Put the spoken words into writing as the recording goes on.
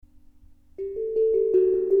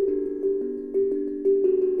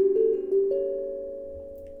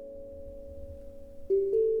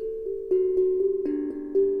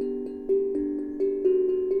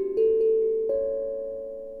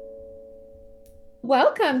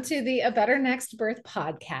Welcome to the A Better Next Birth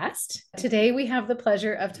podcast. Today we have the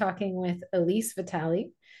pleasure of talking with Elyse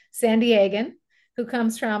Vitale, San Diegan, who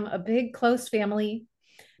comes from a big, close family,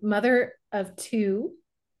 mother of two,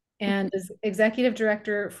 and is executive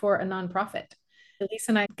director for a nonprofit. Elyse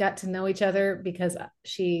and I got to know each other because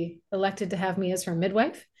she elected to have me as her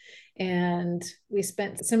midwife. And we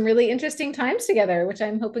spent some really interesting times together, which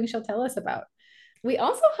I'm hoping she'll tell us about. We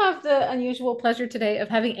also have the unusual pleasure today of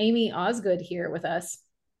having Amy Osgood here with us.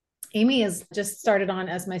 Amy has just started on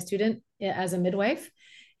as my student as a midwife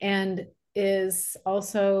and is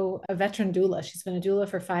also a veteran doula. She's been a doula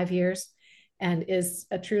for 5 years and is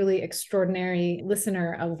a truly extraordinary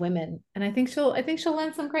listener of women. And I think she'll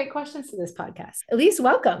lend some great questions to this podcast. Elyse,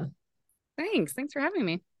 welcome. Thanks for having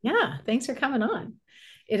me. Yeah, thanks for coming on.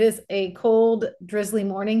 It is a cold, drizzly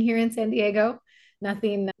morning here in San Diego.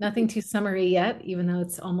 Nothing too summery yet, even though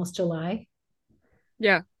it's almost July.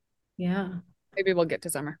 Yeah, Yeah, maybe we'll get to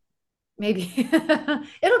summer. maybe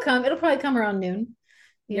it'll come. It'll probably come around noon,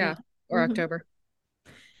 you know. Yeah, or Mhm. October.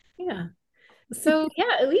 Yeah. So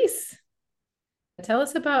yeah, Elise, tell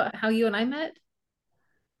us about how you and I met.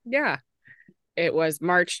 Yeah, it was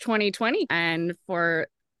March 2020. And for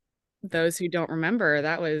those who don't remember,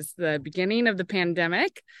 that was the beginning of the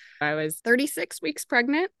pandemic. I was 36 weeks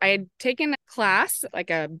pregnant. I had taken a class, like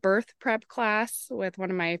a birth prep class, with one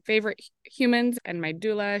of my favorite humans and my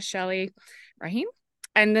doula, Shelly Rahim.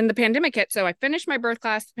 And then the pandemic hit. So I finished my birth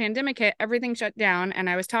class, the pandemic hit, everything shut down. And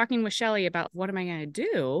I was talking with Shelly about what am I going to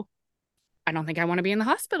do? I don't think I want to be in the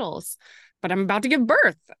hospitals, but I'm about to give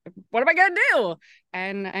birth. What am I going to do?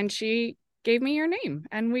 And she gave me your name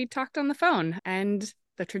and we talked on the phone and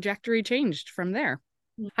the trajectory changed from there.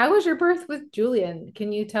 How was your birth with Julian?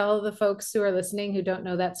 Can you tell the folks who are listening who don't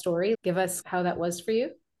know that story, give us how that was for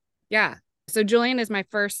you? Yeah. So Julian is my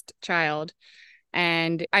first child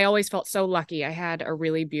and I always felt so lucky. I had a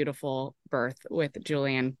really beautiful birth with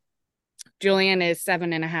Julian. Julian is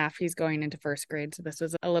 7.5. He's going into first grade. So this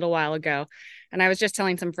was a little while ago. And I was just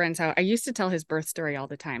telling some friends how I used to tell his birth story all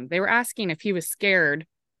the time. They were asking if he was scared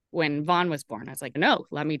when Vaughn was born. I was like, no,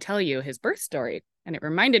 let me tell you his birth story. And it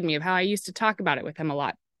reminded me of how I used to talk about it with him a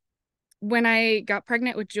lot. When I got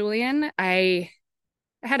pregnant with Julian, I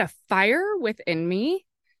had a fire within me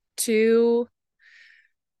to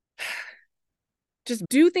just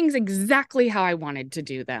do things exactly how I wanted to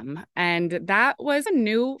do them. And that was a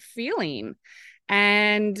new feeling.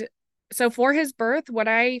 And so for his birth, what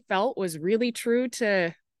I felt was really true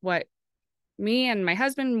to what me and my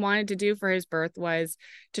husband wanted to do for his birth was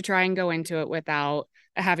to try and go into it without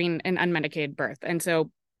having an unmedicated birth. And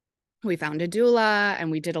so we found a doula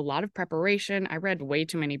and we did a lot of preparation. I read way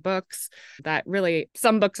too many books that really,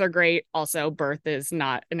 some books are great. Also, birth is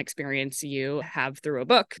not an experience you have through a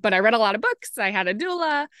book, but I read a lot of books. I had a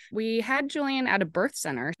doula. We had Julian at a birth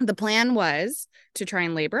center. The plan was to try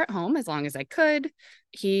and labor at home as long as I could.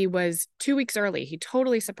 He was 2 weeks early. He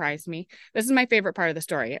totally surprised me. This is my favorite part of the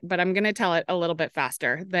story, but I'm going to tell it a little bit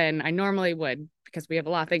faster than I normally would because we have a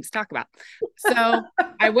lot of things to talk about. So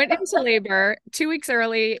I went into labor 2 weeks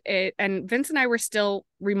early, and Vince and I were still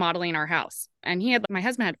remodeling our house. And my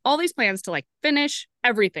husband had all these plans to like finish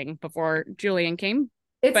everything before Julian came.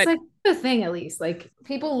 It's But like the thing, at least. Like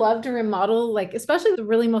people love to remodel, like especially the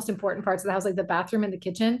really most important parts of the house, like the bathroom and the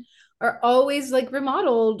kitchen, are always like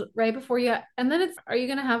remodeled right before you. And then are you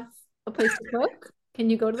gonna have a place to cook? Can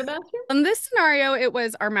you go to the bathroom? in this scenario, it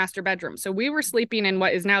was our master bedroom. So we were sleeping in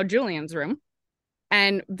what is now Julian's room.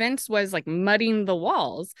 And Vince was like mudding the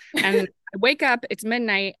walls. And I wake up, it's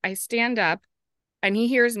midnight. I stand up and he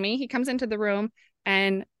hears me. He comes into the room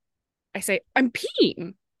and I say, I'm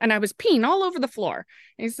peeing. And I was peeing all over the floor.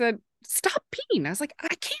 And he said, stop peeing. I was like, I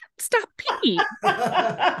can't stop peeing.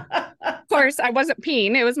 Of course, I wasn't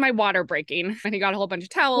peeing. It was my water breaking. And he got a whole bunch of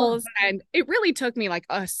towels. And it really took me like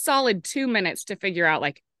a solid 2 minutes to figure out,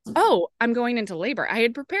 like, oh, I'm going into labor. I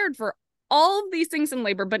had prepared for all of these things in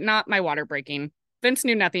labor, but not my water breaking. Vince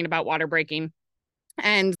knew nothing about water breaking.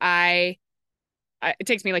 And it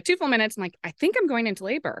takes me like 2 full minutes. I'm like, I think I'm going into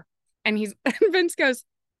labor. And and Vince goes,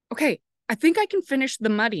 okay, I think I can finish the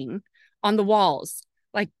mudding on the walls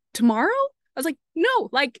like tomorrow. I was like, no,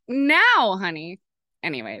 like now, honey.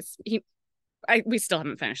 Anyways, we still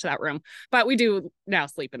haven't finished that room, but we do now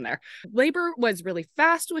sleep in there. Labor was really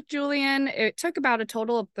fast with Julian. It took about a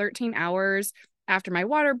total of 13 hours. After my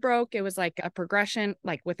water broke, it was like a progression.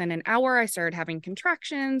 Like within an hour, I started having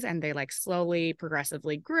contractions and they like slowly,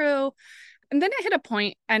 progressively grew. And then it hit a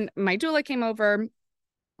point and my doula came over,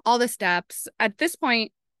 all the steps. At this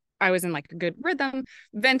point, I was in like a good rhythm.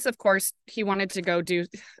 Vince, of course, he wanted to go do,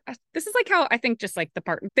 this is like how I think just like the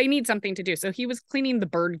part, they need something to do. So he was cleaning the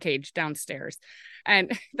bird cage downstairs.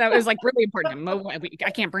 And that was like really important to him.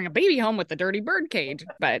 I can't bring a baby home with the dirty bird cage.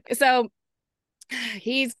 But so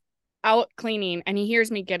he's out cleaning and he hears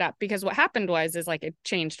me get up, because what happened is like it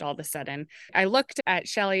changed all of a sudden. I looked at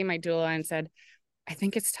Shelly, my doula, and said, I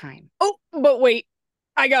think it's time. Oh, but wait,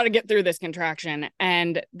 I got to get through this contraction.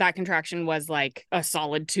 And that contraction was like a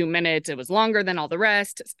solid 2 minutes. It was longer than all the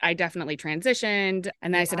rest. I definitely transitioned.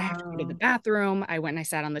 And then I said, I have to go to the bathroom. I went and I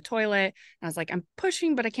sat on the toilet. And I was like, I'm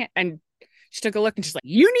pushing, but I can't. And she took a look and she's like,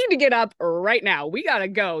 you need to get up right now. We got to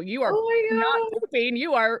go. You are not pooping.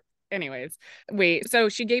 You are. Anyways, wait. So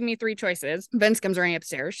she gave me 3 choices. Vince comes running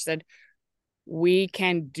upstairs. She said, we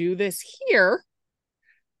can do this here,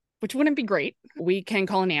 which wouldn't be great. We can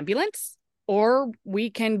call an ambulance, or we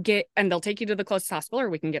can get, and they'll take you to the closest hospital, or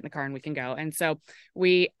we can get in the car and we can go. And so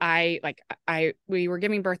we were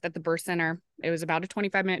giving birth at the birth center. It was about a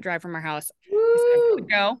 25-minute drive from our house. I said, I want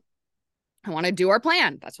to go. I want to do our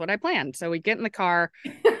plan. That's what I planned. So we get in the car.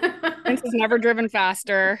 Vince has never driven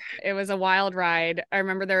faster. It was a wild ride. I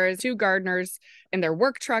remember there was 2 gardeners in their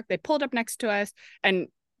work truck. They pulled up next to us, and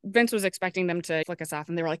Vince was expecting them to flick us off,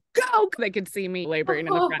 and they were like, go! They could see me laboring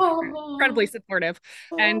in the front. Incredibly supportive.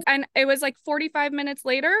 And it was like 45 minutes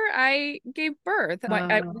later, I gave birth.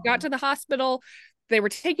 We got to the hospital. They were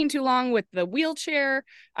taking too long with the wheelchair.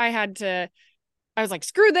 I was like,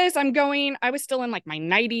 screw this, I'm going. I was still in like my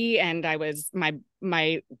nightie, and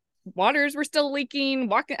my waters were still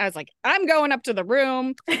leaking. I was like, I'm going up to the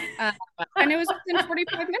room. And it was within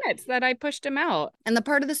 45 minutes that I pushed him out. And the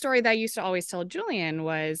part of the story that I used to always tell Julian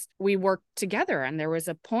was we worked together. And there was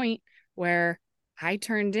a point where I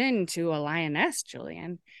turned into a lioness,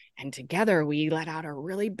 Julian. And together we let out a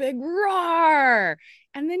really big roar.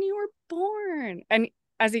 And then you were born. And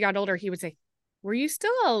as he got older, he would say, were you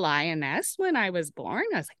still a lioness when I was born?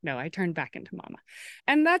 I was like, no, I turned back into mama.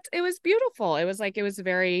 And it was beautiful. It was like, it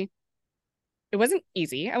wasn't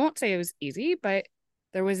easy. I won't say it was easy, but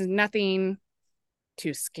there was nothing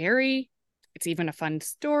too scary. It's even a fun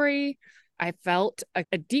story. I felt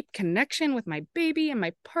a deep connection with my baby and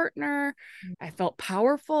my partner. I felt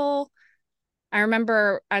powerful. I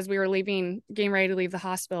remember as we were getting ready to leave the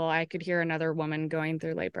hospital, I could hear another woman going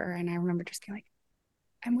through labor. And I remember just being like,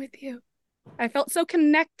 I'm with you. I felt so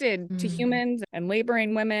connected to humans and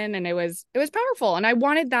laboring women, and it was powerful. And I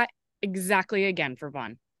wanted that exactly again for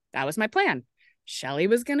Vaughn. That was my plan. Shelly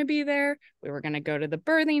was going to be there. We were going to go to the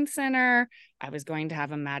birthing center. I was going to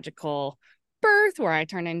have a magical birth where I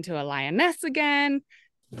turn into a lioness again.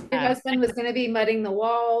 Your husband was going to be mudding the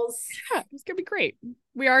walls. Yeah, it was going to be great.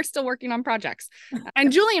 We are still working on projects.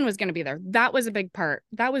 And Julian was going to be there. That was a big part.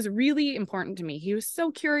 That was really important to me. He was so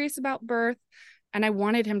curious about birth, and I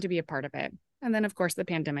wanted him to be a part of it. And then, of course, the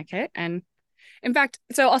pandemic hit. And in fact,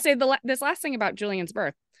 so I'll say this last thing about Julian's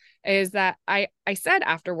birth is that I said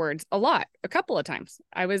afterwards a couple of times,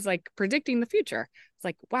 I was like predicting the future. It's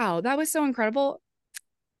like, wow, that was so incredible.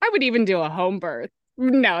 I would even do a home birth.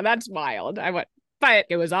 No, that's wild. But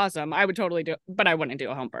it was awesome. I would totally do it, but I wouldn't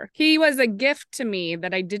do a home birth. He was a gift to me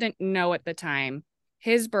that I didn't know at the time.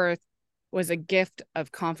 His birth was a gift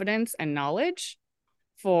of confidence and knowledge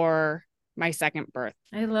for my second birth.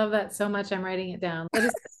 I love that so much. I'm writing it down. That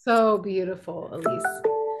is so beautiful, Elyse.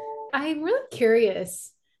 I'm really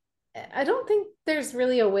curious. I don't think there's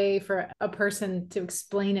really a way for a person to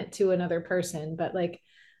explain it to another person, but like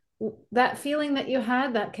that feeling that you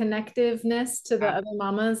had, that connectiveness to the other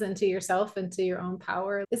mamas and to yourself and to your own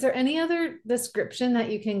power. Is there any other description that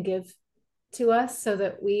you can give to us so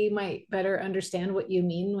that we might better understand what you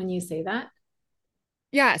mean when you say that?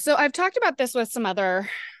 Yeah. So I've talked about this with some other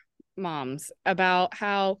moms about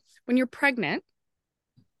how when you're pregnant,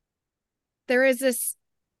 there is this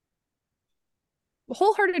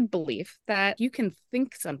wholehearted belief that you can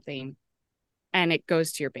think something and it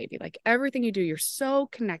goes to your baby. Like everything you do, you're so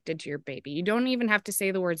connected to your baby. You don't even have to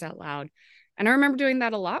say the words out loud. And I remember doing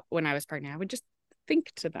that a lot when I was pregnant. I would just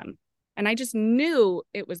think to them and I just knew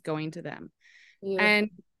it was going to them. Yeah. And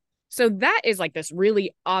so that is like this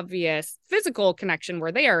really obvious physical connection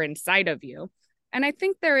where they are inside of you. And I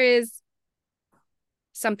think there is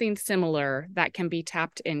something similar that can be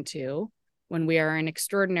tapped into when we are in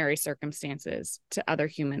extraordinary circumstances to other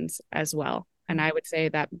humans as well. And I would say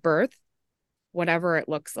that birth, whatever it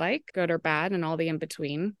looks like, good or bad, and all the in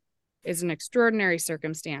between, is an extraordinary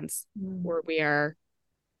circumstance where we are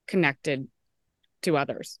connected to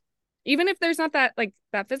others. Even if there's not that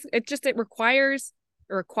physical, it requires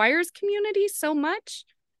community so much,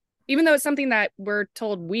 even though it's something that we're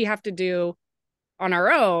told we have to do on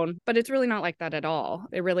our own, but it's really not like that at all.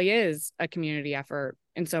 It really is a community effort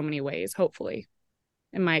in so many ways, hopefully,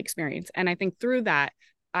 in my experience. And I think through that,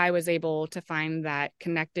 I was able to find that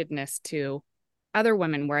connectedness to other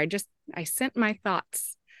women where I sent my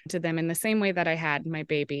thoughts to them in the same way that I had my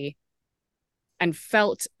baby and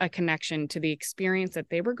felt a connection to the experience that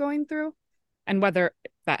they were going through. And whether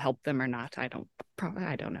that helped them or not, I don't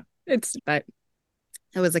know. But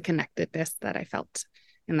it was a connectedness that I felt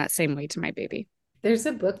in that same way to my baby. There's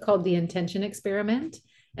a book called The Intention Experiment.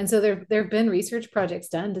 And so there have been research projects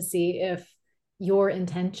done to see if your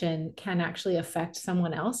intention can actually affect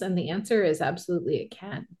someone else. And the answer is absolutely it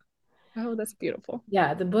can. Oh, that's beautiful.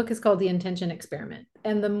 Yeah, the book is called The Intention Experiment.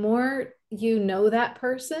 And the more you know that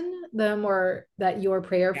person, the more that your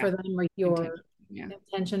prayer for them or your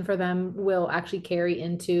intention for them will actually carry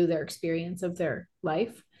into their experience of their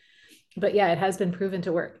life. But yeah, it has been proven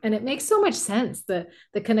to work. And it makes so much sense. The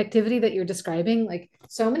connectivity that you're describing, like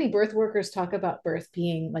so many birth workers talk about birth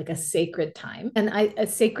being like a sacred time. And a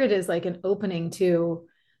sacred is like an opening to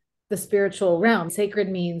the spiritual realm. Sacred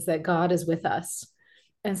means that God is with us.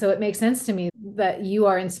 And so it makes sense to me that you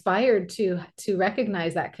are inspired to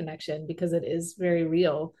recognize that connection because it is very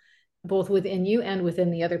real, both within you and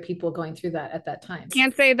within the other people going through that at that time.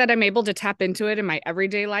 Can't say that I'm able to tap into it in my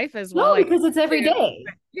everyday life as well. No, because it's every day.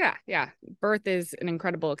 Yeah. Birth is an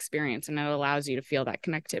incredible experience and it allows you to feel that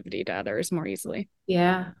connectivity to others more easily.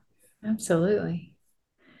 Yeah, absolutely.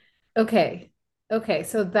 Okay.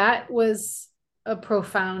 So that was a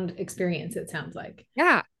profound experience, it sounds like.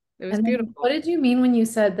 Yeah, it was beautiful. What did you mean when you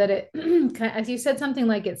said that it, as you said something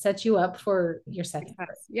like it set you up for your second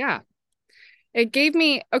birth? Yeah. It gave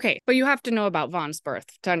me, okay, but you have to know about Vaughn's birth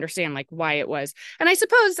to understand like why it was. And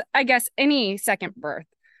I guess any second birth,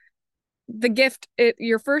 the gift,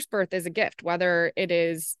 your first birth is a gift, whether it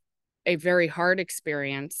is a very hard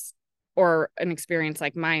experience or an experience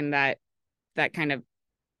like mine that kind of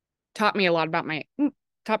taught me a lot about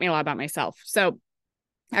myself. So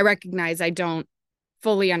I recognize I don't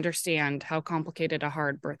fully understand how complicated a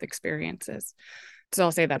hard birth experience is. So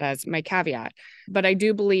I'll say that as my caveat. But I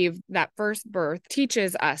do believe that first birth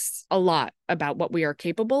teaches us a lot about what we are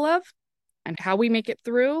capable of and how we make it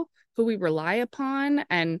through, who we rely upon.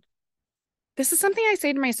 And this is something I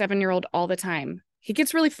say to my 7-year-old all the time. He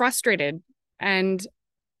gets really frustrated and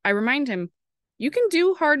I remind him, you can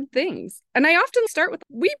do hard things. And I often start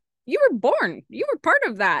with, you were born. You were part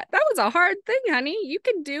of that. That was a hard thing, honey. You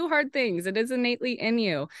can do hard things. It is innately in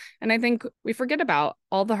you. And I think we forget about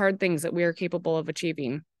all the hard things that we are capable of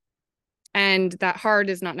achieving. And that hard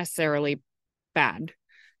is not necessarily bad.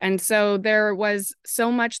 And so there was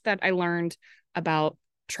so much that I learned about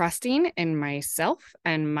trusting in myself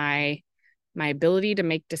and my ability to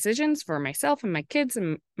make decisions for myself and my kids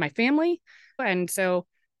and my family. And so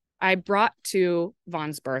I brought to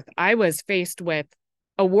Vaughn's birth, I was faced with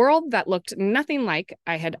a world that looked nothing like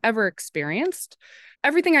I had ever experienced.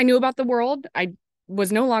 Everything I knew about the world, I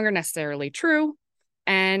was no longer necessarily true.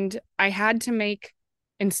 And I had to make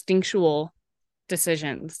instinctual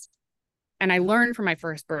decisions. And I learned from my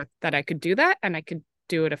first birth that I could do that and I could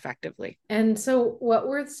do it effectively. And so what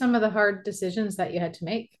were some of the hard decisions that you had to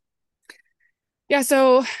make? Yeah,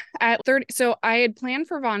 so at 30, so I had planned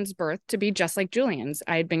for Vaughn's birth to be just like Julian's.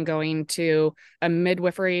 I had been going to a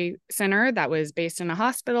midwifery center that was based in a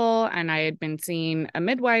hospital, and I had been seeing a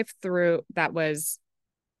midwife that was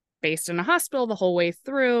based in a hospital the whole way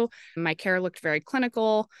through. My care looked very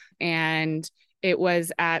clinical, and it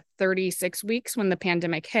was at 36 weeks when the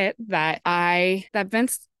pandemic hit that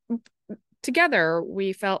Vince, together,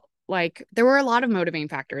 we felt like there were a lot of motivating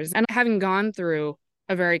factors. And having gone through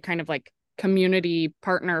a very kind of like community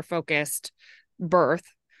partner focused birth.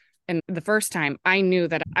 And the first time I knew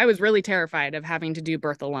that I was really terrified of having to do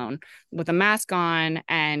birth alone with a mask on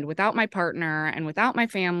and without my partner and without my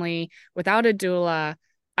family, without a doula.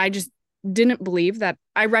 I just didn't believe that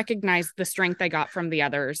I recognized the strength I got from the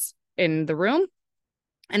others in the room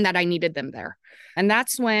and that I needed them there. And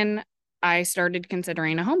that's when I started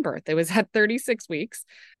considering a home birth. It was at 36 weeks.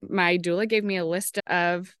 My doula gave me a list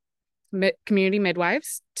of community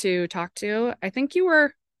midwives to talk to. I think you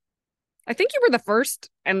were the first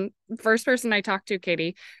person I talked to,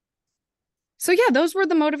 Katie. So yeah, those were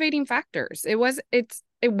the motivating factors. It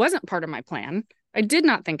wasn't part of my plan. I did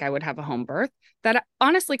not think I would have a home birth. That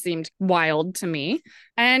honestly seemed wild to me.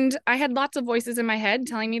 And I had lots of voices in my head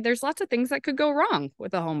telling me there's lots of things that could go wrong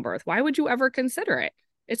with a home birth. Why would you ever consider it?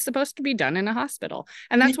 It's supposed to be done in a hospital.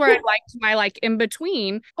 And that's where I liked my in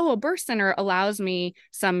between. Oh, a birth center allows me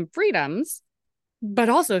some freedoms, but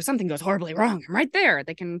also if something goes horribly wrong, I'm right there.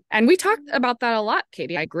 And we talked about that a lot,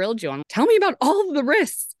 Katie. I grilled you on, tell me about all of the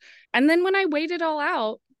risks. And then when I weighed it all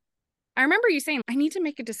out, I remember you saying, I need to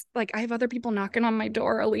make like, I have other people knocking on my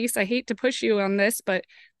door, Elyse. I hate to push you on this, but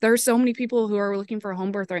there are so many people who are looking for a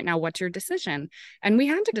home birth right now. What's your decision? And we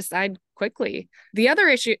had to decide quickly. The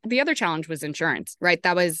other challenge was insurance, right?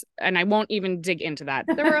 That was, and I won't even dig into that.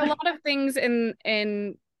 There were a lot of things in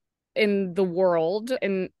the world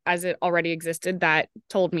and as it already existed that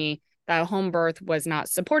told me that home birth was not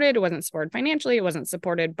supported. It wasn't supported financially. It wasn't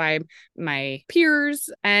supported by my peers.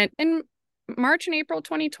 And in March and April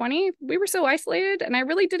 2020, we were so isolated and I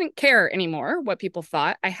really didn't care anymore what people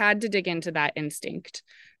thought. I had to dig into that instinct.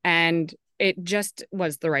 And it just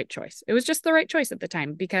was the right choice. It was just the right choice at the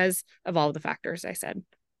time because of all of the factors I said.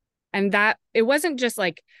 And that it wasn't just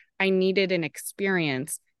like I needed an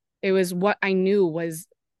experience. It was what I knew was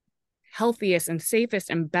healthiest and safest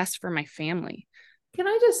and best for my family. Can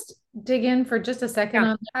I just dig in for just a second Yeah.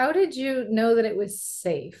 on how did you know that it was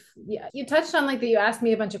safe? Yeah, you touched on like that you asked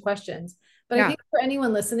me a bunch of questions, but I Yeah. think for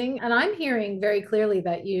anyone listening, and I'm hearing very clearly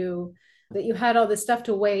that you had all this stuff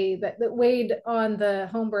to weigh that weighed on the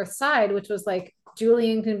home birth side, which was like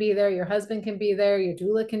Julian can be there, your husband can be there, your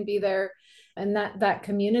doula can be there, and that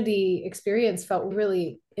community experience felt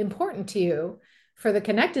really important to you for the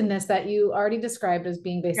connectedness that you already described as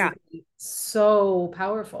being Yeah. basically so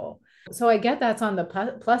powerful. So I get that's on the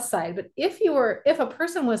plus side, but if a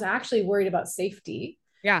person was actually worried about safety,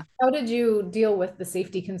 Yeah. how did you deal with the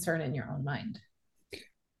safety concern in your own mind?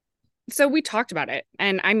 So we talked about it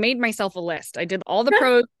and I made myself a list. I did all the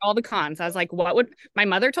pros, all the cons. I was like, what would my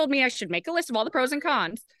mother told me I should make a list of all the pros and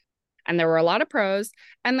cons. And there were a lot of pros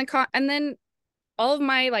and and then all of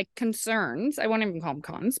my like concerns, I won't even call them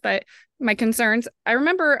cons, but my concerns, I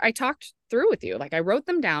remember I talked through with you. Like I wrote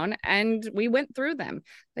them down and we went through them.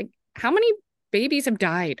 Like how many babies have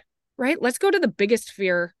died, right? Let's go to the biggest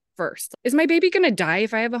fear first. Is my baby going to die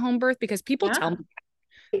if I have a home birth? Because people tell Yeah.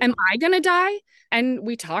 me, am I going to die? And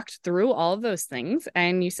we talked through all of those things.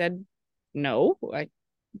 And you said, no, I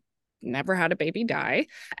never had a baby die.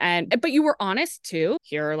 But you were honest too.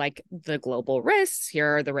 Here are like the global risks.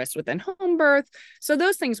 Here are the risks within home birth. So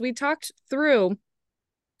those things we talked through.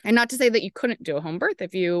 And not to say that you couldn't do a home birth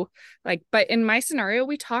if you like, but in my scenario,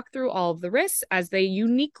 we talked through all of the risks as they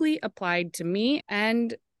uniquely applied to me.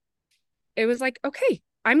 And it was like, okay,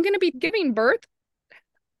 I'm going to be giving birth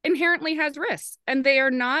inherently has risks and they are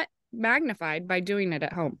not magnified by doing it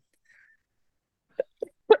at home.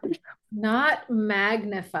 Not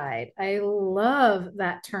magnified. I love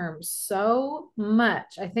that term so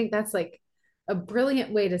much. I think that's like a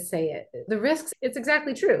brilliant way to say it. The risks, it's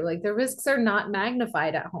exactly true. Like the risks are not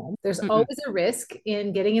magnified at home. There's Mm-mm. always a risk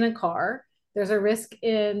in getting in a car. There's a risk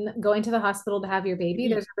in going to the hospital to have your baby.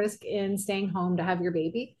 There's a risk in staying home to have your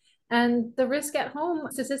baby. And the risk at home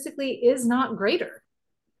statistically is not greater.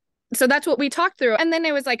 So that's what we talked through. And then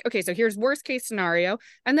it was like, okay, so here's worst case scenario.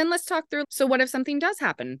 And then let's talk through. So what if something does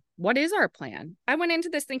happen? What is our plan? I went into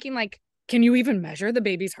this thinking like, can you even measure the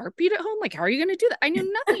baby's heartbeat at home? Like, how are you going to do that? I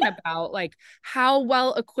knew nothing about like how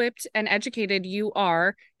well equipped and educated you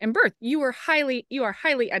are in birth. You are highly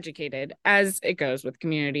educated as it goes with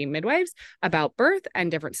community midwives about birth and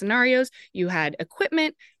different scenarios. You had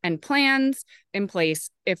equipment and plans in place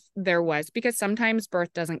if there was, because sometimes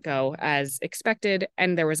birth doesn't go as expected.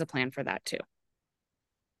 And there was a plan for that too.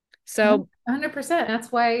 So 100%. That's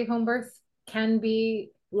why home birth can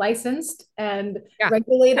be licensed and yeah, yeah,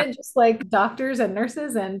 regulated, just like doctors and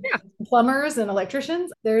nurses and yeah. plumbers and electricians.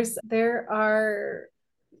 There are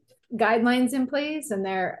guidelines in place and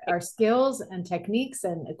there are skills and techniques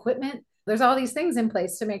and equipment. There's all these things in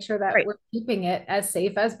place to make sure that Right. we're keeping it as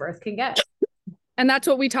safe as birth can get. And that's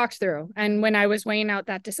what we talked through. And when I was weighing out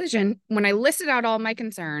that decision, when I listed out all my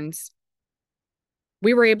concerns,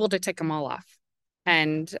 we were able to tick them all off.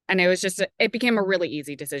 And it was just it became a really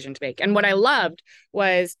easy decision to make. And what I loved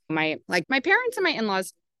was my parents and my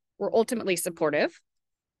in-laws were ultimately supportive,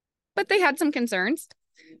 but they had some concerns.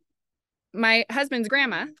 My husband's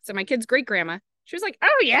grandma, so my kid's great grandma, she was like,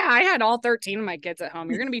 oh yeah, I had all 13 of my kids at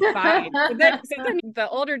home. You're gonna be fine. So then the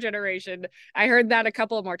older generation, I heard that a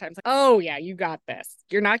couple of more times. Like, oh yeah, you got this.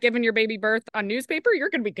 You're not giving your baby birth on newspaper.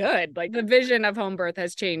 You're gonna be good. Like the vision of home birth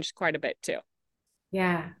has changed quite a bit too.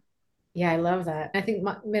 Yeah. Yeah, I love that. I think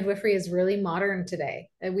midwifery is really modern today.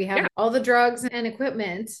 And we Yeah. have all the drugs and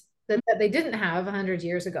equipment that they didn't have 100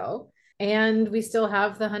 years ago. And we still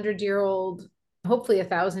have the 100-year-old, hopefully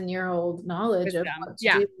 1,000-year-old knowledge of Wisdom. what to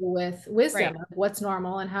Yeah. do with Right. wisdom of what's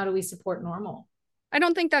normal and how do we support normal. I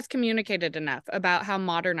don't think that's communicated enough about how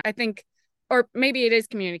modern I think, or maybe it is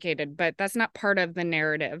communicated, but that's not part of the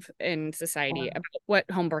narrative in society Yeah. about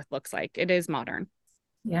what home birth looks like. It is modern.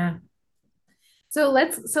 Yeah. So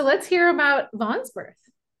let's hear about Vaughn's birth.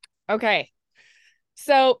 Okay.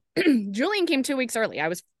 So Julian came 2 weeks early. I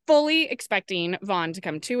was fully expecting Vaughn to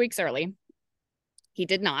come 2 weeks early. He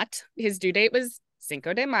did not. His due date was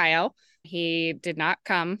Cinco de Mayo. He did not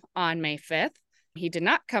come on May 5th. He did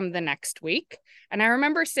not come the next week. And I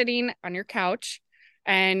remember sitting on your couch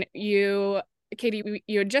and you, Katie,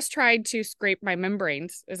 you had just tried to scrape my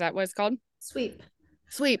membranes. Is that what it's called? Sweep.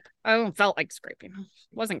 Sweep. I don't felt like scraping.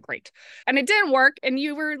 It wasn't great. And it didn't work. And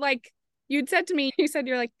you were like, you'd said to me,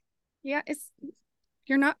 you're like, yeah,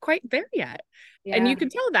 you're not quite there yet. Yeah. And you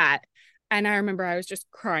could tell that. And I remember I was just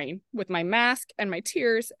crying with my mask and my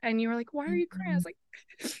tears. And you were like, why are you crying? I was like,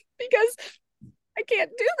 because I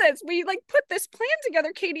can't do this. We like put this plan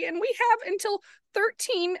together, Katie, and we have until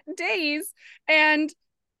 13 days and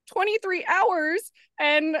 23 hours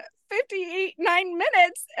and 9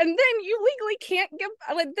 minutes. And then you legally can't give,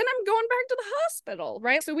 like, then I'm going back to the hospital,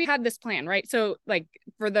 right? So we had this plan, right? So like,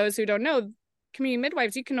 for those who don't know, community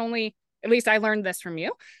midwives, you can only, at least I learned this from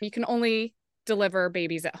you, you can only deliver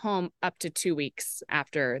babies at home up to 2 weeks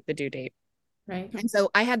after the due date. Right. And so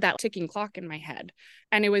I had that ticking clock in my head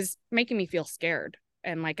and it was making me feel scared.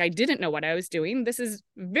 And like, I didn't know what I was doing. This is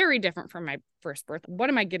very different from my first birth. What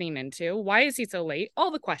am I getting into? Why is he so late?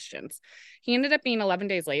 All the questions. He ended up being 11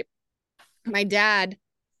 days late. My dad,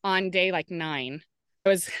 on day like 9, I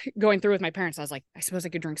was going through with my parents. I was like, I suppose I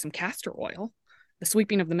could drink some castor oil. The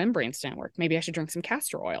sweeping of the membranes didn't work. Maybe I should drink some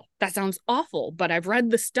castor oil. That sounds awful, but I've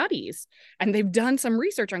read the studies and they've done some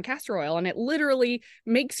research on castor oil and it literally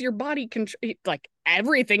makes your body, like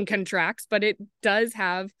everything contracts, but it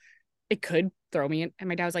could throw me in. And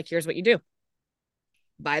my dad was like, here's what you do.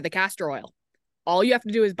 Buy the castor oil. All you have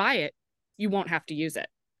to do is buy it. You won't have to use it.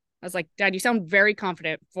 I was like, Dad, you sound very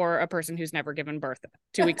confident for a person who's never given birth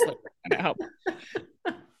 2 weeks later. I hope.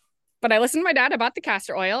 But I listened to my dad about the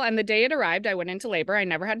castor oil, and the day it arrived, I went into labor. I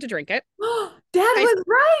never had to drink it. Dad was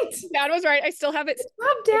right. Dad was right. I still have it.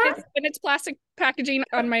 Dad. In its plastic packaging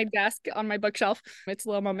on my desk, on my bookshelf. It's a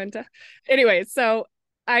little memento. Anyway, so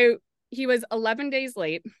he was 11 days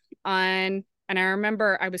late and I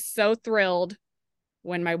remember I was so thrilled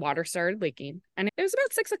when my water started leaking. And it was about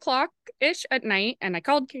 6:00-ish at night. And I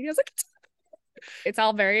called Katie. I was like, it's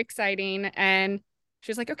all very exciting. And she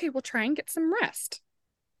was like, okay, we'll try and get some rest.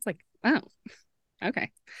 It's like, oh, okay.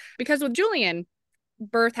 Because with Julian,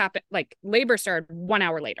 birth happened, like labor started 1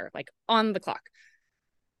 hour later, like on the clock.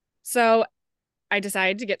 So I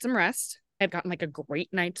decided to get some rest. I'd gotten like a great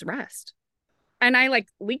night's rest. And I like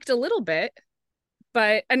leaked a little bit,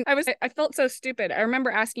 but, and I felt so stupid. I remember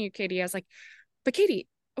asking you, Katie, I was like, but Katie,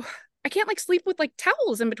 I can't like sleep with like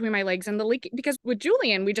towels in between my legs and the leak, because with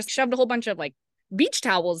Julian, we just shoved a whole bunch of like beach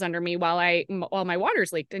towels under me while my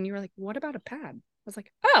waters leaked. And you were like, what about a pad? I was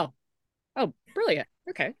like, oh, brilliant.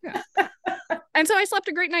 Okay. Yeah. And so I slept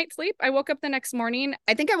a great night's sleep. I woke up the next morning.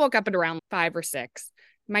 I think I woke up at around 5 or 6.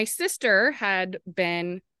 My sister had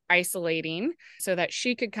been isolating so that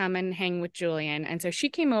she could come and hang with Julian. And so she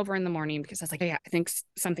came over in the morning because I was like, yeah, I think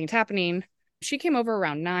something's happening. She came over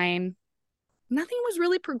around 9. Nothing was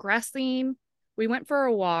really progressing. We went for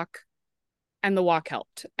a walk and the walk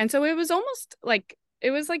helped. And so it was like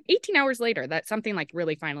 18 hours later that something like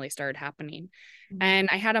really finally started happening. Mm-hmm. And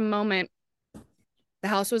I had a moment. The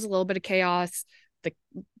house was a little bit of chaos.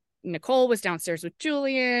 Nicole was downstairs with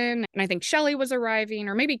Julian, and I think Shelly was arriving,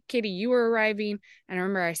 or maybe Katie, you were arriving. And I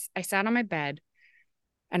remember I sat on my bed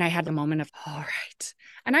and I had the moment of, all right.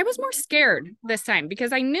 And I was more scared this time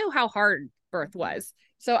because I knew how hard birth was.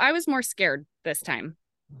 So I was more scared this time.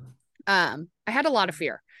 I had a lot of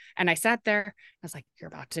fear, and I sat there. I was like,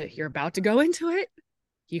 you're about to go into it.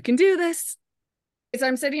 You can do this. So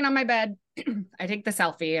I'm sitting on my bed. I take the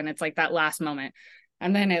selfie, and it's like that last moment.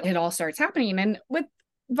 And then it all starts happening. And with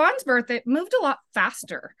Vaughn's birth, it moved a lot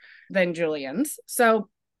faster than Julian's. So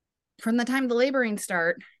from the time the laboring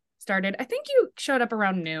started, I think you showed up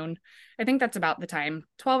around noon. I think that's about the time,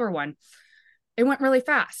 12 or 1. It went really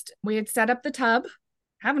fast. We had set up the tub,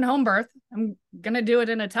 having home birth. I'm going to do it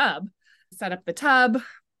in a tub. Set up the tub.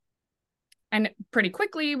 And pretty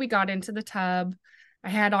quickly we got into the tub. I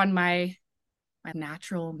had on my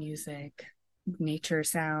natural music, nature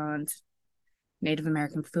sounds, Native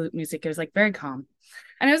American flute music. It was like very calm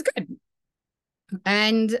and it was good.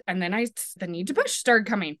 And then the need to push started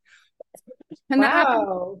coming. And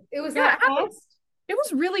wow. It was that fast? It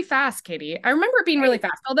was really fast, Katie. I remember it being really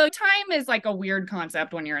fast, although time is like a weird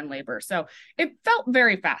concept when you're in labor. So it felt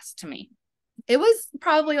very fast to me. It was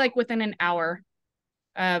probably like within an hour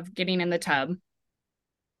of getting in the tub.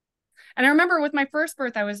 And I remember with my first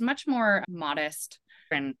birth, I was much more modest.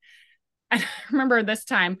 And I remember this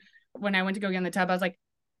time when I went to go get in the tub, I was like,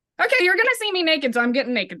 Okay, you're going to see me naked, so I'm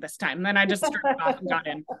getting naked this time. And then I just stripped off and got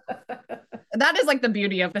in. That is like the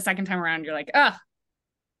beauty of the second time around. You're like, oh,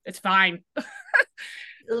 it's fine.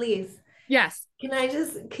 Elyse, Yes.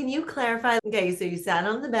 can you clarify? Okay, so you sat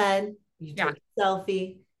on the bed, you Yeah. took a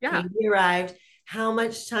selfie, Yeah. Katie arrived. How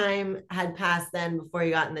much time had passed then before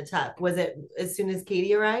you got in the tub? Was it as soon as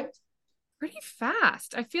Katie arrived? Pretty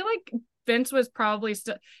fast. I feel like Vince was probably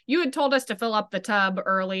still, you had told us to fill up the tub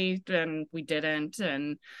early and we didn't.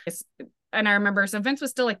 And I remember, so Vince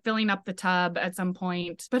was still like filling up the tub at some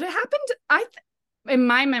point, but it happened, in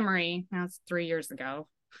my memory, now it's 3 years ago,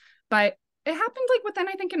 but it happened like within,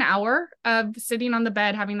 I think, an hour of sitting on the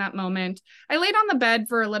bed, having that moment. I laid on the bed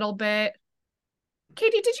for a little bit.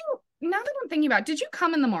 Katie, now that I'm thinking about it, did you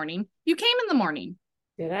come in the morning? You came in the morning.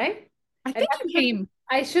 Did I? I think you came.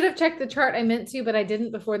 I should have checked the chart. I meant to, but I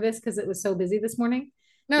didn't before this because it was so busy this morning.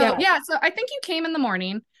 No, yeah. So I think you came in the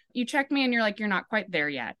morning. You checked me and you're like, you're not quite there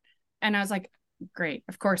yet. And I was like, great.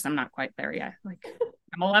 Of course I'm not quite there yet. Like,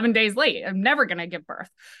 I'm 11 days late. I'm never going to give birth.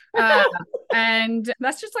 And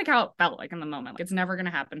that's just like how it felt like in the moment. Like, it's never going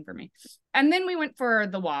to happen for me. And then we went for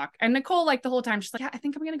the walk. And Nicole, like the whole time, she's like, yeah, I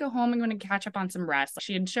think I'm going to go home. I'm going to catch up on some rest.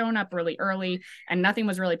 She had shown up really early and nothing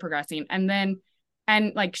was really progressing.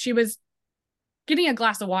 And like she was getting a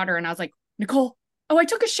glass of water. And I was like, Nicole, oh, I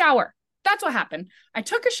took a shower. That's what happened. I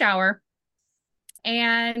took a shower.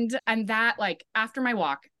 And that, like, after my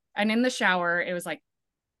walk and in the shower, it was like,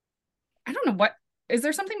 I don't know what. Is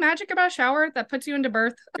there something magic about a shower that puts you into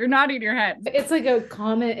birth? You're nodding your head. It's like a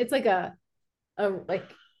common, it's like a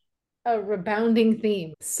rebounding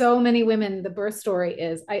theme. So many women, the birth story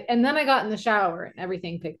is and then I got in the shower and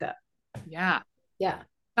everything picked up. Yeah. Yeah.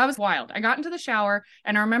 That was wild. I got into the shower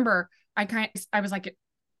and I remember I was like,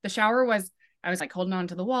 I was like holding on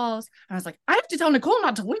to the walls. And I was like, I have to tell Nicole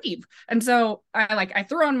not to leave. And so I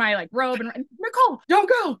threw on my like robe and Nicole, don't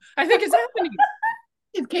go. I think it's happening.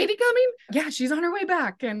 Is Katie coming? Yeah, she's on her way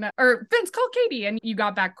back. Or Vince, call Katie. And you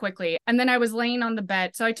got back quickly. And then I was laying on the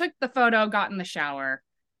bed. So I took the photo, got in the shower,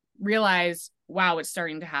 realized, wow, it's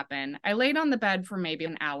starting to happen. I laid on the bed for maybe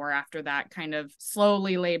an hour after that, kind of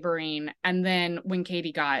slowly laboring. And then when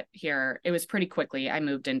Katie got here, it was pretty quickly. I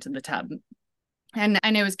moved into the tub. And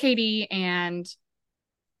it was Katie and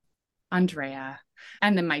Andrea.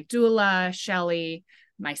 And then my doula, Shelly,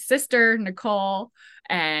 my sister, Nicole,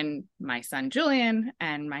 and my son, Julian,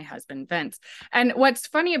 and my husband, Vince. And what's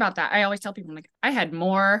funny about that, I always tell people, I'm like, I had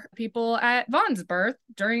more people at Vaughn's birth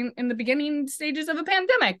in the beginning stages of a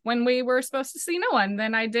pandemic when we were supposed to see no one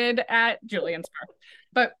than I did at Julian's birth.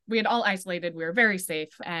 But we had all isolated. We were very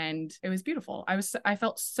safe and it was beautiful. I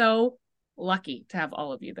felt so lucky to have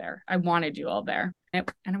all of you there. I wanted you all there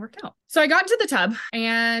and it worked out. So I got into the tub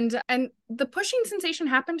and the pushing sensation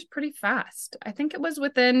happened pretty fast. I think it was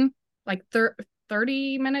within like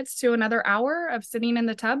 30 minutes to another hour of sitting in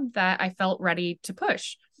the tub that I felt ready to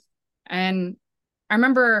push. And I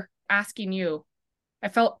remember asking you,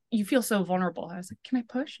 you feel so vulnerable. I was like, can I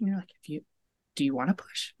push? And you're like, do you want to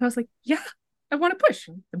push? And I was like, yeah, I want to push.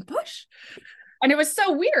 And push. And it was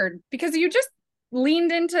so weird because you just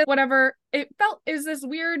leaned into whatever it felt is this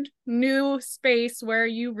weird new space where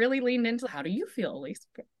you really leaned into, how do you feel, Elyse?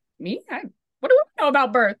 Me? What do I know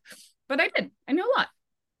about birth? But I did. I knew a lot.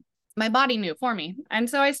 My body knew for me. And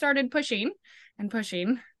so I started pushing and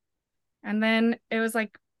pushing. And then it was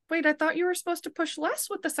like, wait, I thought you were supposed to push less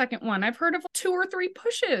with the second one. I've heard of 2 or 3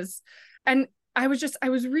 pushes. And I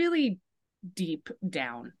was really deep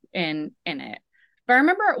down in it. But I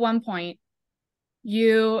remember at one point,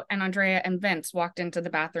 you and Andrea and Vince walked into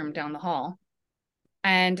the bathroom down the hall.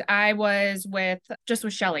 And I was with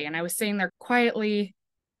Shelly, and I was sitting there quietly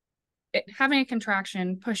having a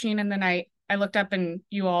contraction, pushing in the night. I looked up and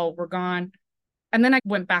you all were gone. And then I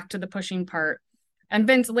went back to the pushing part. And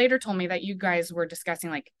Vince later told me that you guys were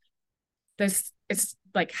discussing like this. It's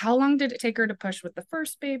like, how long did it take her to push with the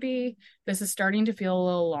first baby? This is starting to feel a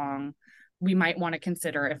little long. We might want to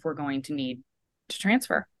consider if we're going to need to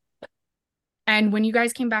transfer. And when you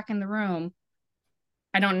guys came back in the room,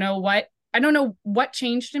 I don't know what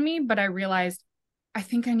changed in me, but I realized I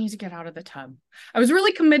think I need to get out of the tub. I was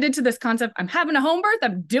really committed to this concept. I'm having a home birth.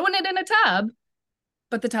 I'm doing it in a tub,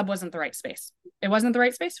 but the tub wasn't the right space. It wasn't the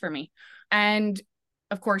right space for me. And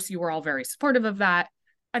of course, you were all very supportive of that.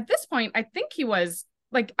 At this point, I think he was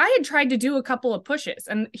like, I had tried to do a couple of pushes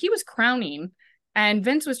and he was crowning and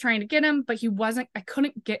Vince was trying to get him, but I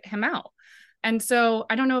couldn't get him out. And so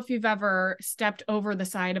I don't know if you've ever stepped over the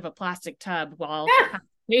side of a plastic tub while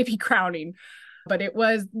baby crowning, but it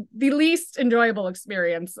was the least enjoyable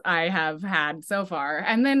experience I have had so far.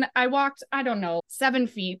 And then I walked, 7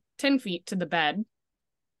 feet, 10 feet to the bed.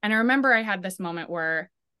 And I remember I had this moment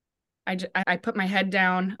where I put my head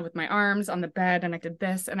down with my arms on the bed and I did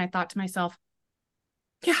this. And I thought to myself,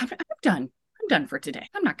 yeah, I'm done. I'm done for today.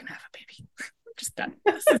 I'm not going to have a baby. I'm just done.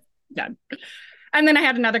 This is done. And then I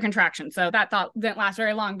had another contraction. So that thought didn't last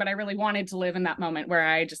very long, but I really wanted to live in that moment where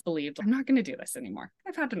I just believed I'm not going to do this anymore.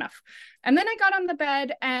 I've had enough. And then I got on the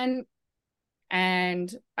bed and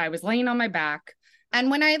I was laying on my back.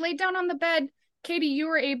 And when I laid down on the bed, Katie, you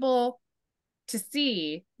were able to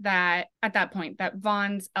see that at that point that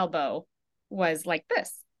Vaughn's elbow was like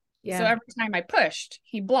this. Yeah. So every time I pushed,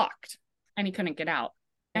 he blocked and he couldn't get out.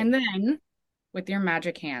 And then with your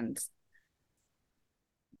magic hands,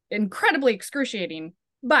 incredibly excruciating,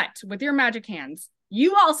 but with your magic hands,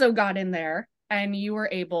 you also got in there and you were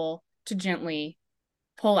able to gently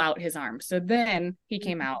pull out his arm. So then he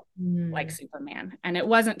came out like Superman. And it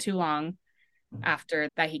wasn't too long after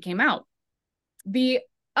that he came out. The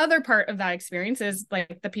other part of that experience is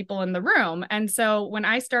like the people in the room. And so when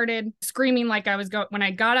I started screaming like I was when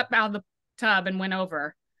I got up out of the tub and went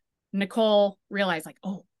over, Nicole realized like,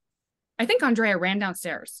 oh, I think Andrea ran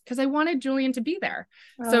downstairs because I wanted Julian to be there.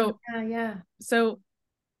 So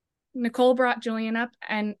Nicole brought Julian up,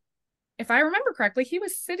 and if I remember correctly, he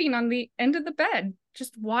was sitting on the end of the bed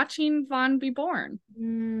just watching Vaughn be born.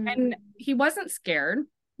 And he wasn't scared.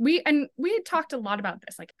 We had talked a lot about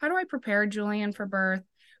this, like, how do I prepare Julian for birth?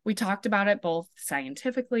 We talked about it both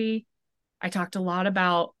scientifically. I talked a lot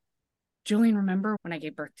about, Julian, remember when I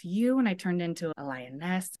gave birth to you and I turned into a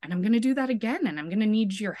lioness, and I'm going to do that again. And I'm going to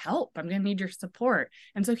need your help. I'm going to need your support.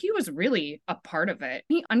 And so he was really a part of it.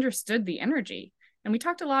 He understood the energy. And we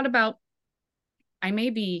talked a lot about, I may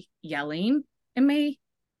be yelling. It may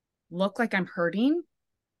look like I'm hurting,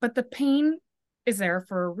 but the pain is there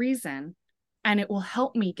for a reason. And it will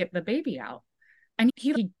help me get the baby out. And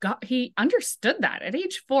he understood that at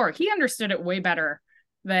age 4. He understood it way better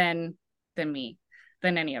than me,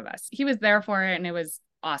 than any of us. He was there for it, and it was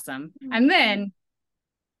awesome. And then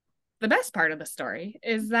the best part of the story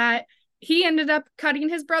is that he ended up cutting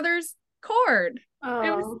his brother's cord. Oh.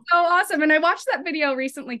 It was so awesome. And I watched that video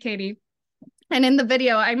recently, Katie. And in the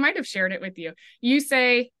video, I might have shared it with you. You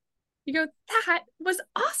go, that was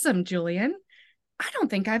awesome, Julian. I don't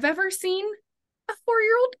think I've ever seen a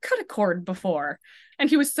 4-year-old cut a cord before. And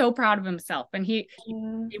he was so proud of himself. And he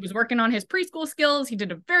was working on his preschool skills. He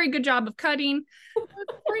did a very good job of cutting.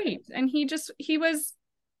 Great. And he was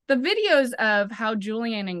the videos of how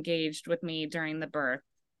Julian engaged with me during the birth,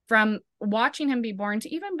 from watching him be born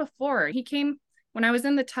to even before he came, when I was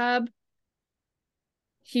in the tub,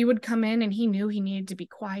 he would come in and he knew he needed to be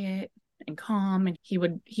quiet and calm. And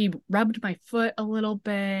he rubbed my foot a little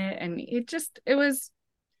bit, and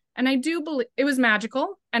and I do believe it was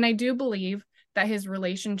magical. And I do believe that his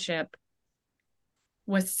relationship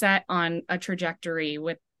was set on a trajectory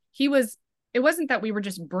it wasn't that we were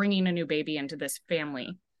just bringing a new baby into this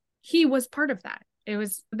family. He was part of that.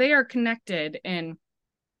 They are connected in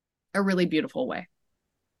a really beautiful way.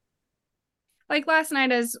 Like last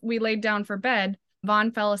night, as we laid down for bed,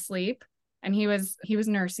 Vaughn fell asleep and he was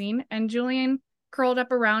nursing, and Julian curled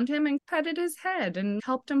up around him and petted his head and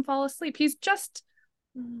helped him fall asleep. He's just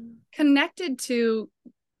connected to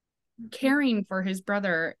caring for his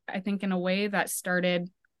brother, I think, in a way that started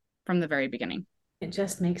from the very beginning. It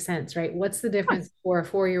just makes sense, right? What's the difference for a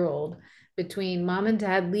 4-year-old between mom and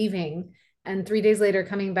dad leaving and 3 days later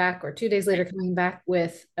coming back, or 2 days later coming back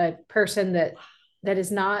with a person that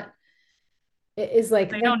is not, is like,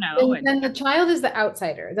 they don't know. Then the child is the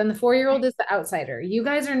outsider. Then the 4-year-old is the outsider. You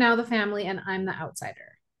guys are now the family and I'm the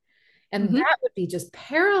outsider. And that would be just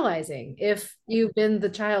paralyzing if you've been the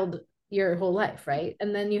child your whole life, right?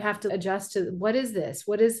 And then you have to adjust to, what is this?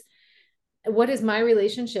 What is my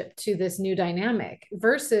relationship to this new dynamic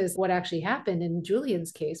versus what actually happened in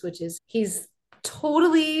Julian's case, which is he's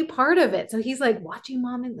totally part of it. So he's like watching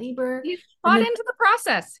mom in labor. He bought into the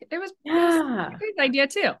process. It was his idea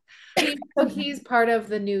too. So he's part of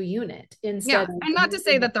the new unit instead. Yeah, and not to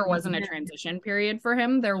say that there wasn't a transition period for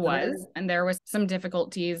him. There was, and there was some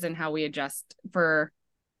difficulties in how we adjust to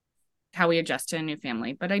a new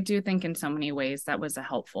family. But I do think in so many ways that was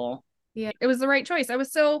it was the right choice. That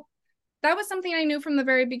was something I knew from the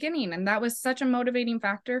very beginning. And that was such a motivating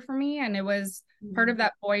factor for me. And it was part of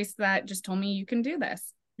that voice that just told me, you can do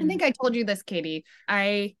this. I think I told you this, Katie.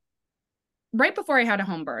 Right before I had a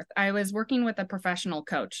home birth, I was working with a professional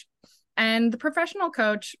coach. And the professional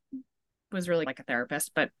coach was really like a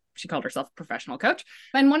therapist, but she called herself a professional coach.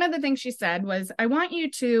 And one of the things she said was, I want you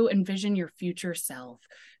to envision your future self.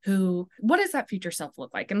 What does that future self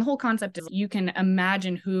look like? And the whole concept is you can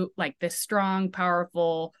imagine who, like this strong,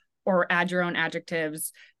 powerful, or add your own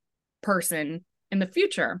adjectives person in the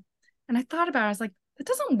future. And I thought about it, I was like, it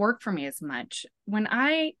doesn't work for me as much. When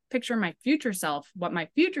I picture my future self, what my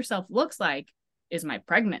future self looks like is my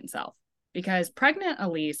pregnant self, because pregnant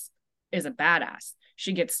Elyse is a badass.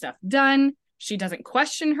 She gets stuff done. She doesn't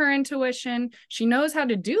question her intuition. She knows how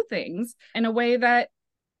to do things in a way that,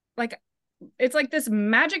 like, it's like this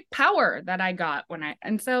magic power that I got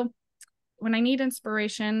and so when I need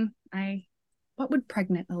inspiration, what would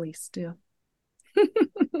pregnant Elyse do?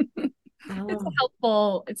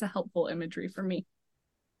 It's a helpful imagery for me.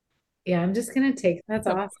 Yeah, I'm just gonna take that's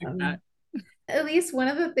awesome. Like that. At least one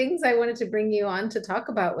of the things I wanted to bring you on to talk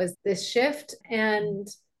about was this shift. And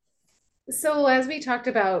so as we talked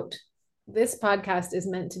about, this podcast is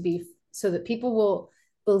meant to be so that people will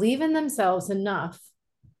believe in themselves enough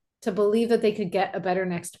to believe that they could get a better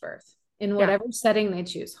next birth in whatever setting they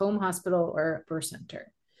choose, home, hospital, or birth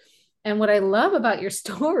center. And what I love about your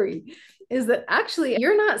story is that actually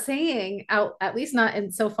you're not saying, at least not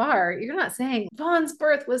in so far, you're not saying Vaughn's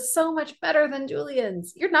birth was so much better than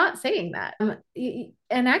Julian's. You're not saying that.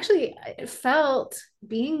 And actually, it felt,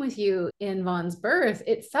 being with you in Vaughn's birth,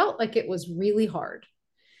 it felt like it was really hard.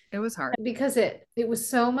 It was hard because it was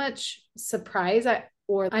so much surprise.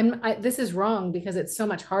 This is wrong because it's so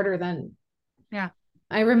much harder than. Yeah.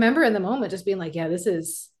 I remember in the moment just being like, yeah, this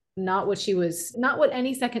is not what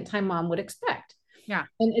any second time mom would expect. Yeah.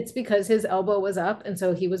 And it's because his elbow was up. And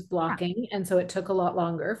so he was blocking. Yeah. And so it took a lot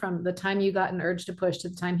longer from the time you got an urge to push to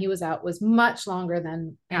the time he was out was much longer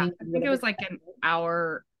than. Yeah. I think it was like an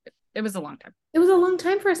hour. It was a long time. It was a long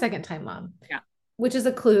time for a second time mom. Yeah. Which is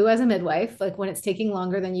a clue as a midwife. Like when it's taking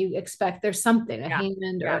longer than you expect, there's something, a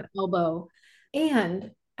hand or an elbow.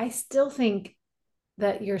 And I still think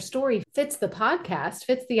that your story fits the podcast,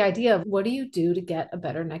 fits the idea of what do you do to get a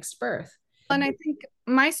better next birth? And I think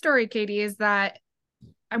my story, Katie, is that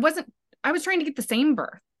I was trying to get the same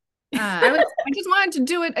birth. I just wanted to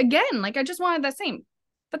do it again. Like I just wanted the same,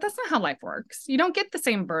 but that's not how life works. You don't get the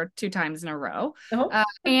same birth 2 times in a row. Oh.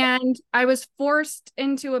 And I was forced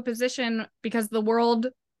into a position because the world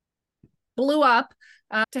blew up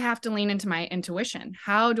to have to lean into my intuition.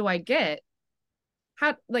 How do I get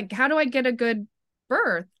a good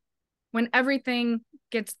birth when everything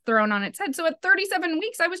gets thrown on its head? So at 37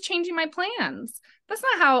 weeks, I was changing my plans. That's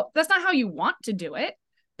not how you want to do it.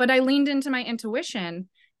 But I leaned into my intuition,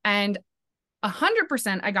 and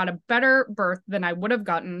 100% I got a better birth than I would have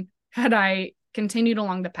gotten had I continued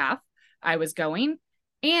along the path I was going.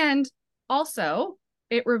 And also,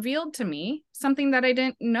 it revealed to me something that I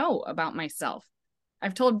didn't know about myself.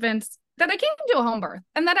 I've told Vince that I can do a home birth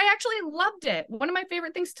and that I actually loved it. One of my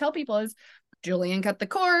favorite things to tell people is Julian cut the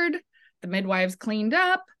cord, the midwives cleaned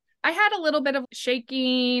up. I had a little bit of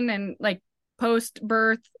shaking and like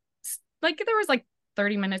post-birth, like there was like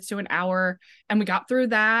 30 minutes to an hour, and we got through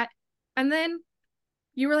that. And then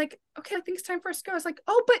you were like, okay, I think it's time for us to go. I was like,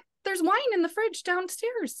 oh, but there's wine in the fridge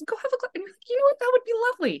downstairs. Go have a glass. And you're like, you know what? That would be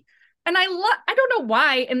lovely. And I don't know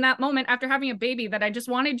why in that moment after having a baby that I just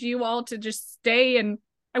wanted you all to just stay, and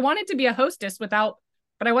I wanted to be a hostess but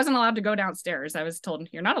I wasn't allowed to go downstairs. I was told,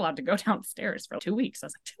 you're not allowed to go downstairs for 2 weeks. I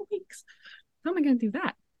was like, 2 weeks? How am I going to do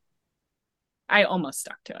that? I almost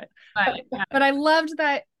stuck to it. But I loved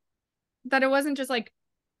that it wasn't just like,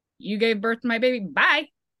 you gave birth to my baby, bye.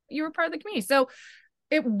 You were part of the community. So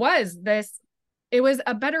it was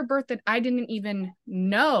a better birth that I didn't even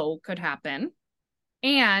know could happen.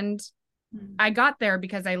 And I got there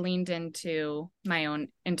because I leaned into my own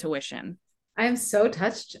intuition. I am so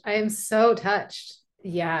touched.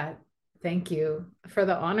 Yeah. Thank you for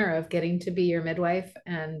the honor of getting to be your midwife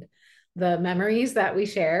and the memories that we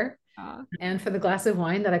share. And for the glass of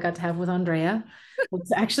wine that I got to have with Andrea.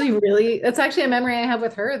 That's actually a memory I have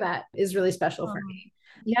with her that is really special for me.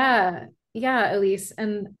 Yeah. Yeah, Elyse.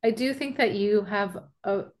 And I do think that you have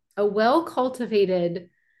a well-cultivated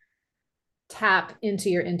tap into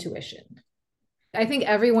your intuition. I think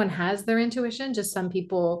everyone has their intuition, just some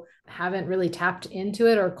people haven't really tapped into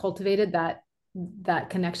it or cultivated that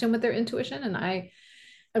connection with their intuition. And I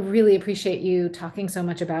really appreciate you talking so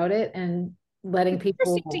much about it and letting people. It's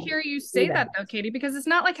interesting to hear you say that though, Katie, because it's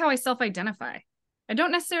not like how I self-identify. I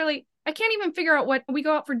can't even figure out what we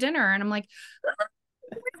go out for dinner and I'm like,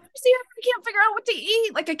 see, I can't figure out what to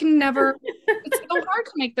eat. Like I can never, it's so hard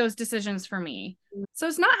to make those decisions for me. So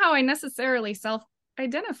it's not how I necessarily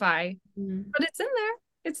self-identify, but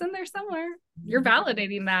it's in there somewhere. You're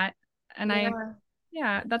validating that. And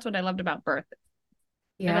that's what I loved about birth.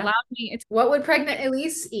 Yeah. It allowed me. What would pregnant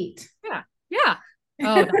Elyse eat? Yeah. Yeah.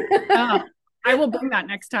 Oh, I will bring that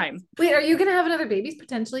next time. Wait, are you going to have another baby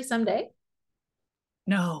potentially someday?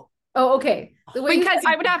 No. Oh, okay. Because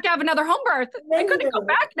I would have to have another home birth. I couldn't go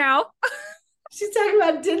back now. She's talking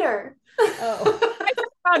about dinner. Oh.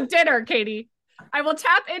 On dinner, Katie. I will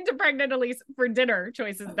tap into pregnant Elyse for dinner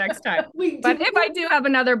choices next time. But if I do have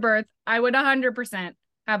another birth, I would 100%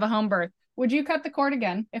 have a home birth. Would you cut the cord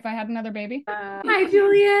again if I had another baby? Hi,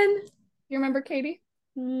 Julian. You remember Katie?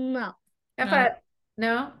 No.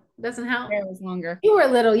 No, doesn't help. It was longer. You were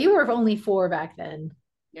little. You were only 4 back then.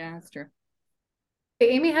 Yeah, that's true.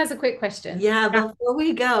 Amy has a quick question. Yeah, before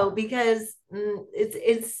we go, because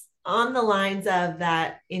it's on the lines of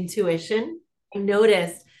that intuition. I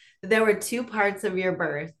noticed that there were 2 parts of your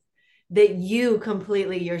birth that you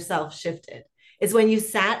completely yourself shifted. It's when you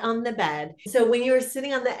sat on the bed. So when you were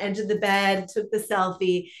sitting on the edge of the bed, took the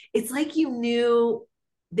selfie, it's like you knew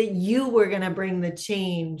that you were going to bring the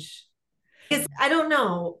change. I don't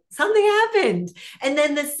know, something happened. And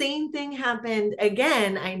then the same thing happened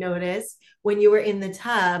again, I noticed, when you were in the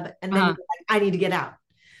tub, and then you were like, I need to get out.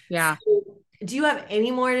 Yeah. So, do you have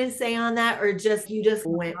any more to say on that, or you just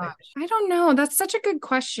went with it? I don't know. That's such a good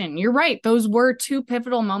question. You're right. Those were 2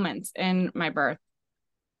 pivotal moments in my birth.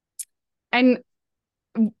 And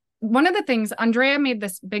one of the things, Andrea made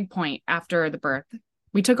this big point after the birth.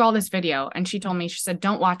 We took all this video and she told me, she said,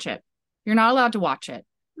 don't watch it. You're not allowed to watch it.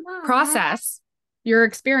 Process your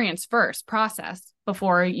experience first, process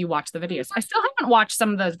before you watch the videos. I still haven't watched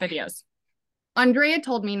some of those videos. Andrea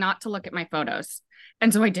told me not to look at my photos.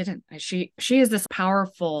 And so I didn't. She is this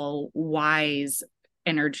powerful, wise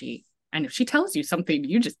energy. And if she tells you something,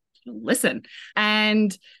 you just listen.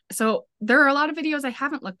 And so there are a lot of videos I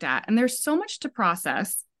haven't looked at. And there's so much to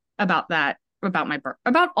process about that, about my birth,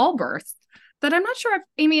 about all births, that I'm not sure if,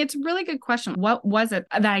 Amy, it's a really good question. What was it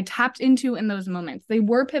that I tapped into in those moments? They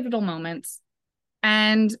were pivotal moments.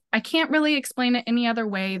 And I can't really explain it any other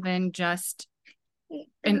way than just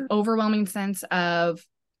an overwhelming sense of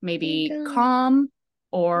maybe calm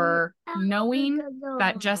or knowing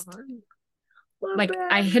that just like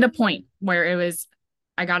I hit a point where it was,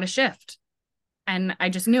 I got a shift and I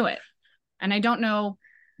just knew it. And I don't know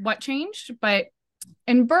what changed, but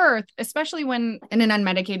in birth, especially when in an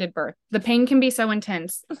unmedicated birth, the pain can be so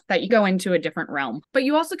intense that you go into a different realm, but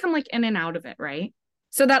you also come like in and out of it, right?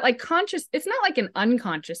 So that like it's not like an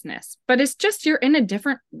unconsciousness, but it's just you're in a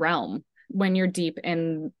different realm when you're deep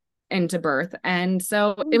into birth. And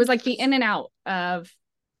so it was like the in and out of,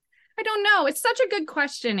 I don't know. It's such a good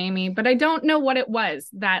question, Amy, but I don't know what it was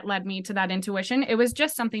that led me to that intuition. It was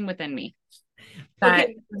just something within me. That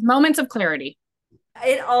moments of clarity.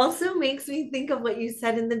 It also makes me think of what you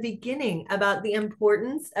said in the beginning about the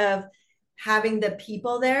importance of having the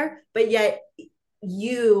people there, but yet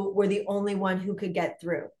you were the only one who could get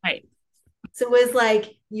through. Right. So it was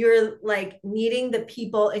like you're like needing the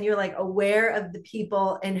people and you're like aware of the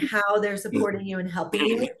people and how they're supporting you and helping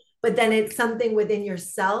you. But then it's something within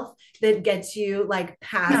yourself that gets you like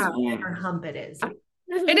past whatever hump it is.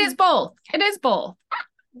 It is both. It is both.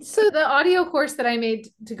 So the audio course that I made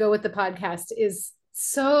to go with the podcast is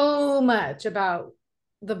so much about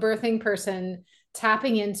the birthing person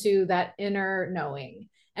tapping into that inner knowing.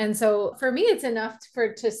 And so for me, it's enough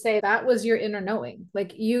to say that was your inner knowing.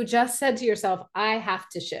 Like you just said to yourself, I have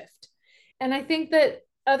to shift. And I think that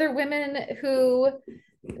other women who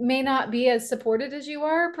may not be as supported as you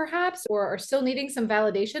are, perhaps, or are still needing some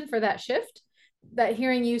validation for that shift, that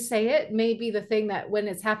hearing you say it may be the thing that when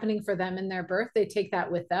it's happening for them in their birth, they take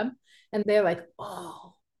that with them and they're like,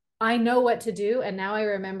 oh, I know what to do. And now I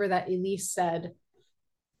remember that Elyse said,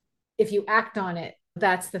 if you act on it,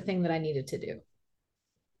 that's the thing that I needed to do.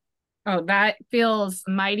 Oh, that feels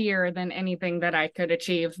mightier than anything that I could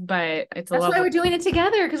achieve, but that's why we're doing it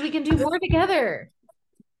together, because we can do more together.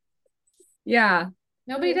 Yeah.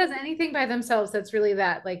 Nobody does anything by themselves that's really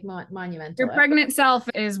that like monumental. Your pregnant self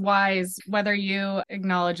is wise, whether you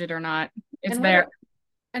acknowledge it or not. It's there.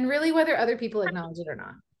 And really whether other people acknowledge it or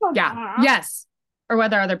not. Yeah. Yes. Or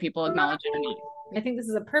whether other people acknowledge it or not. I think this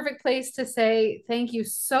is a perfect place to say thank you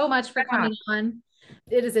so much for coming on.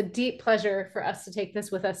 It is a deep pleasure for us to take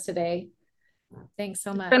this with us today. Thanks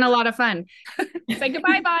so much. It's been a lot of fun. Say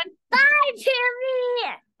goodbye, Bud. Bye,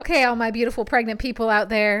 Jimmy. Okay, all my beautiful pregnant people out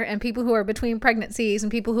there and people who are between pregnancies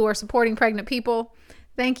and people who are supporting pregnant people,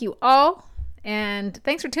 thank you all. And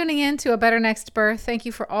thanks for tuning in to A Better Next Birth. Thank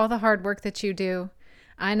you for all the hard work that you do.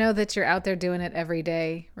 I know that you're out there doing it every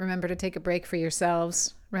day. Remember to take a break for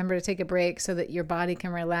yourselves. Remember to take a break so that your body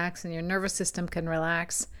can relax and your nervous system can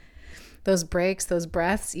relax. Those breaks, those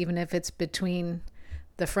breaths, even if it's between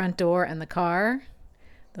the front door and the car,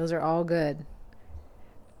 those are all good.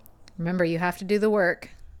 Remember, you have to do the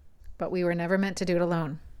work, but we were never meant to do it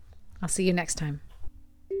alone. I'll see you next time.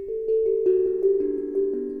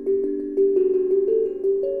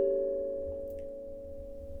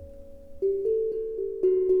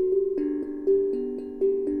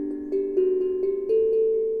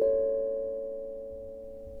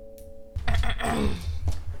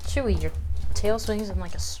 Chewy, your tail swings in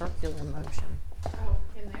like a circular motion. Oh,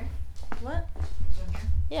 in there? What? In here?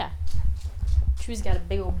 Yeah. Chewy's got a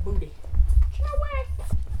big old booty.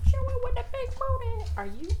 Chewy with a big booty. Are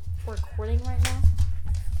you recording right now?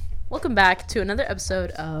 Welcome back to another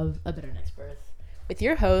episode of A Better Next Birth with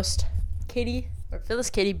your host, Phyllis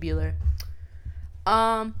Katie Bueller.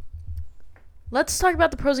 Let's talk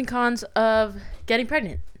about the pros and cons of getting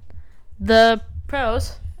pregnant. The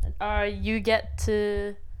pros are you get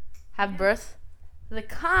to have birth. The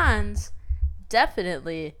cons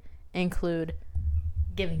definitely include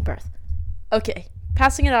giving birth. Okay,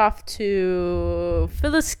 passing it off to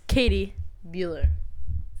Phyllis Katie Bueller.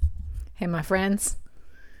 Hey, my friends.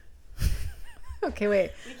 Okay,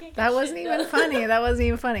 wait. That wasn't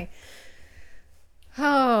even funny.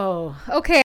 Oh, okay.